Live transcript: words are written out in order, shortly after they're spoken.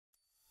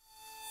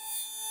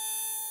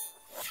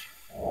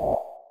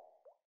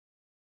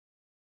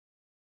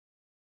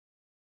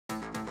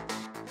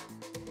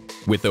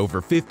With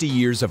over 50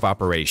 years of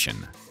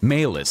operation,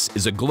 Maillis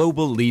is a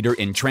global leader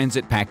in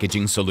transit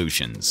packaging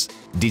solutions,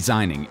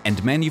 designing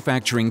and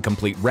manufacturing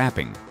complete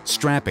wrapping,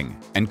 strapping,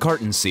 and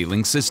carton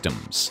sealing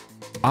systems.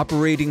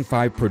 Operating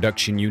 5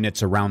 production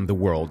units around the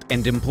world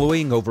and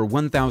employing over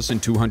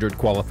 1,200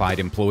 qualified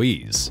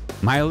employees,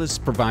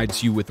 Maillis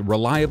provides you with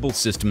reliable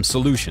system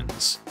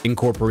solutions,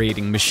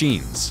 incorporating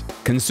machines,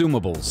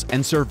 consumables,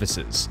 and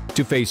services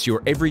to face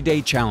your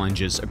everyday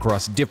challenges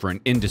across different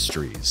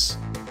industries.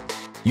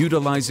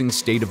 Utilizing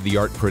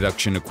state-of-the-art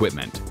production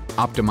equipment,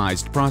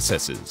 optimized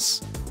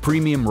processes,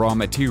 premium raw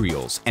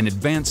materials, and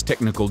advanced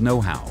technical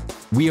know-how,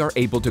 we are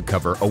able to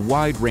cover a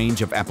wide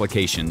range of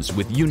applications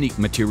with unique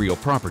material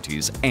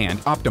properties and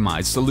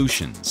optimized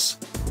solutions.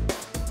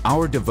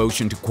 Our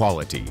devotion to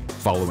quality,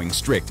 following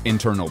strict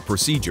internal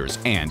procedures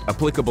and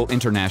applicable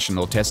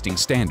international testing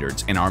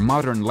standards in our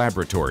modern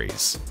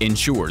laboratories,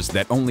 ensures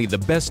that only the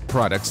best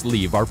products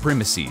leave our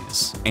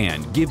premises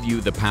and give you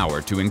the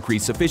power to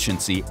increase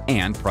efficiency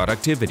and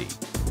productivity.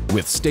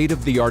 With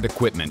state-of-the-art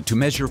equipment to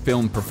measure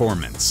film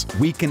performance,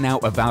 we can now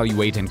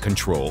evaluate and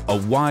control a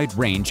wide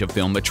range of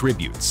film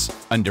attributes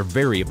under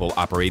variable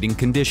operating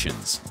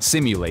conditions,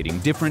 simulating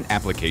different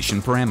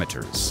application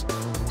parameters.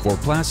 For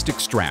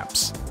plastic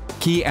straps,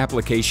 key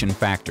application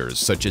factors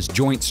such as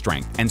joint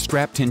strength and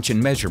strap tension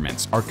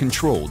measurements are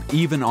controlled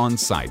even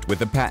on-site with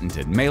the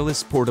patented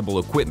Maillis portable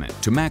equipment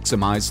to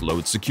maximize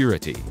load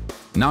security.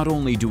 Not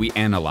only do we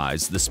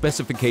analyze the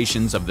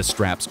specifications of the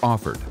straps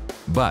offered,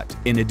 but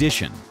in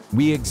addition,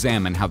 we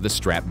examine how the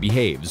strap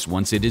behaves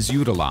once it is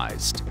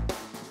utilized.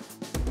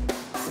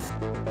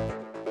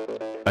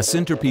 A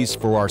centerpiece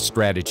for our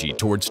strategy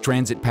towards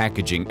transit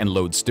packaging and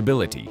load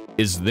stability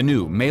is the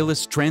new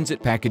Maillis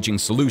Transit Packaging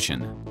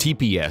Solution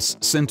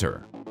TPS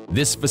Center.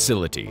 This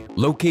facility,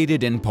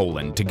 located in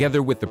Poland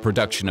together with the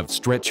production of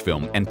stretch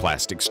film and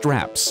plastic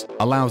straps,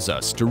 allows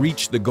us to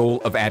reach the goal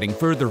of adding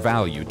further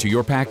value to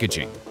your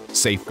packaging,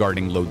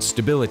 safeguarding load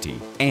stability,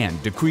 and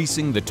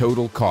decreasing the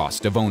total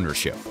cost of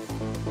ownership.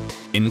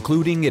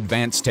 Including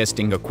advanced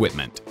testing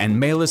equipment and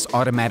Maillis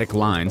automatic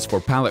lines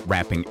for pallet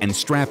wrapping and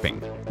strapping,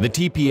 the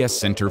TPS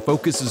Center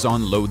focuses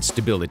on load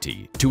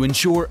stability to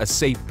ensure a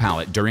safe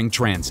pallet during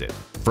transit,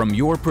 from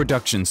your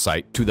production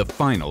site to the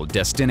final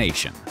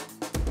destination.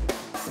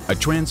 A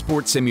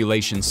transport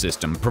simulation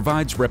system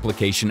provides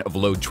replication of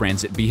load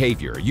transit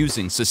behavior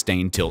using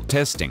sustained tilt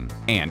testing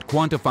and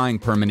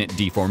quantifying permanent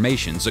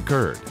deformations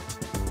occurred.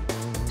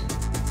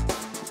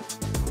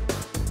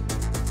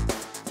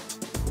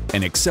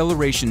 An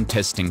acceleration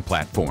testing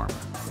platform,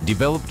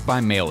 developed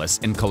by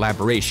Maillis in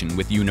collaboration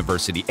with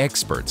university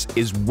experts,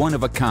 is one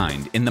of a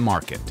kind in the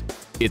market.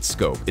 Its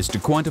scope is to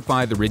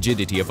quantify the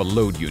rigidity of a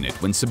load unit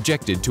when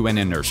subjected to an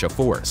inertia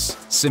force,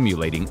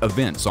 simulating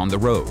events on the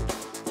road.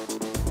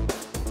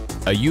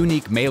 A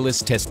unique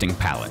Maillis testing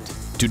pallet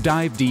to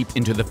dive deep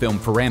into the film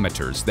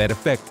parameters that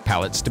affect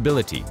pallet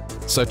stability,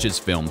 such as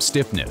film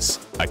stiffness,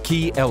 a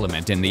key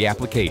element in the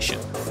application.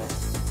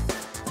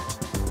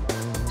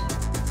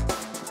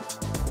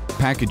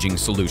 Packaging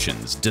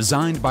solutions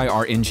designed by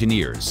our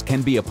engineers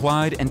can be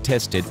applied and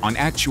tested on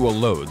actual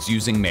loads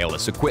using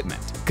Maillis equipment,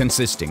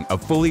 consisting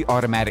of fully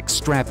automatic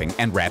strapping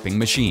and wrapping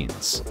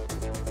machines.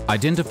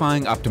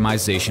 Identifying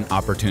optimization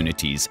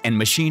opportunities and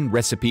machine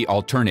recipe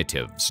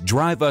alternatives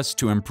drive us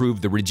to improve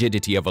the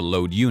rigidity of a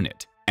load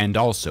unit and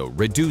also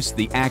reduce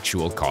the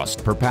actual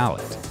cost per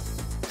pallet.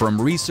 From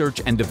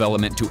research and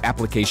development to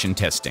application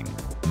testing,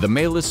 the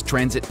Maillis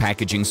Transit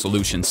Packaging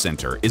Solution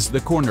Center is the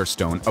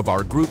cornerstone of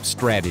our group's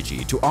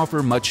strategy to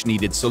offer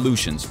much-needed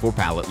solutions for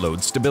pallet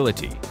load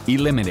stability,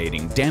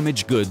 eliminating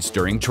damaged goods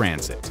during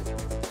transit.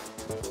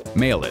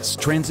 Maillis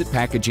Transit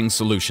Packaging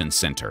Solution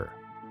Center,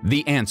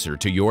 the answer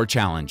to your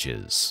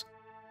challenges.